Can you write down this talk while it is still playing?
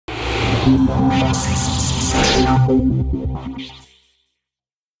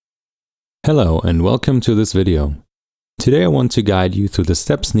Hello and welcome to this video. Today I want to guide you through the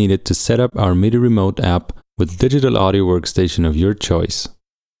steps needed to set up our MIDI Remote app with digital audio workstation of your choice.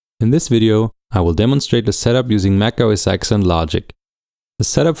 In this video, I will demonstrate the setup using macOS X and Logic. The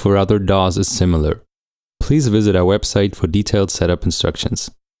setup for other DAWs is similar. Please visit our website for detailed setup instructions.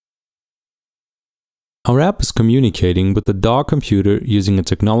 Our app is communicating with the DAW computer using a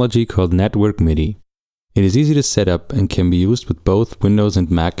technology called Network MIDI. It is easy to set up and can be used with both Windows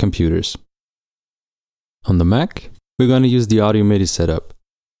and Mac computers. On the Mac, we're going to use the Audio MIDI setup.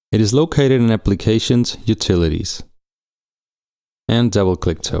 It is located in Applications, Utilities. And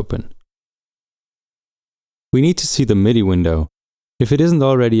double-click to open. We need to see the MIDI window. If it isn't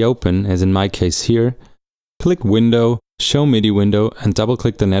already open, as in my case here, click Window, Show MIDI Window and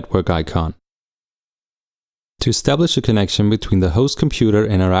double-click the network icon. To establish a connection between the host computer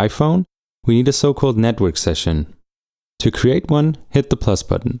and our iPhone, we need a so-called network session. To create one, hit the plus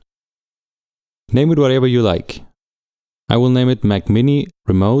button. Name it whatever you like. I will name it MIDI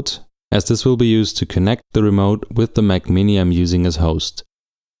Remote, as this will be used to connect the remote with the Mac Mini I'm using as host.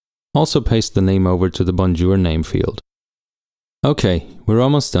 Also paste the name over to the Bonjour name field. Okay, we're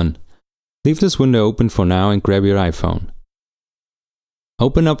almost done. Leave this window open for now and grab your iPhone.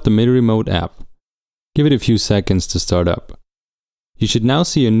 Open up the MIDI Remote app. Give it a few seconds to start up. You should now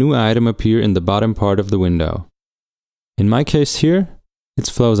see a new item appear in the bottom part of the window. In my case here, it's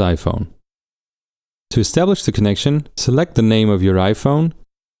Flo's iPhone. To establish the connection, select the name of your iPhone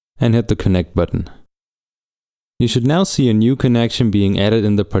and hit the Connect button. You should now see a new connection being added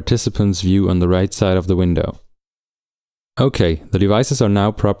in the participants view on the right side of the window. Okay, the devices are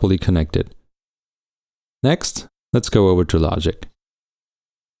now properly connected. Next, let's go over to Logic.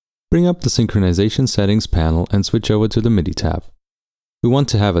 Bring up the Synchronization Settings panel and switch over to the MIDI tab. We want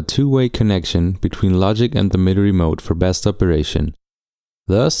to have a two-way connection between Logic and the MIDI Remote for best operation.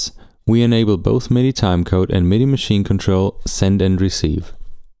 Thus, we enable both MIDI timecode and MIDI machine control send and receive.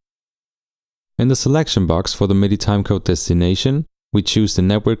 In the selection box for the MIDI timecode destination, we choose the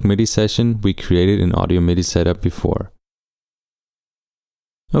network MIDI session we created in Audio MIDI setup before.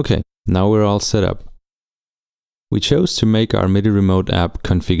 Okay, now we're all set up. We chose to make our MIDI Remote app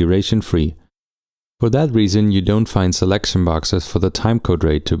configuration free. For that reason, you don't find selection boxes for the timecode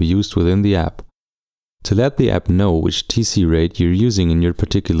rate to be used within the app. To let the app know which TC rate you're using in your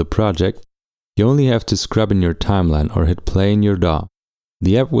particular project, you only have to scrub in your timeline or hit play in your DAW.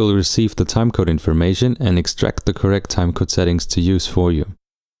 The app will receive the timecode information and extract the correct timecode settings to use for you.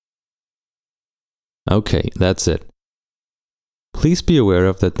 Okay, that's it. Please be aware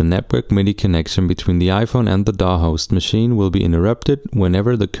of that the network MIDI connection between the iPhone and the DAW host machine will be interrupted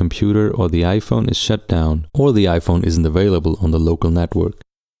whenever the computer or the iPhone is shut down or the iPhone isn't available on the local network.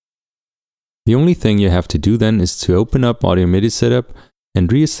 The only thing you have to do then is to open up Audio MIDI setup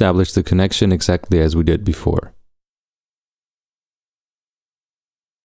and re-establish the connection exactly as we did before.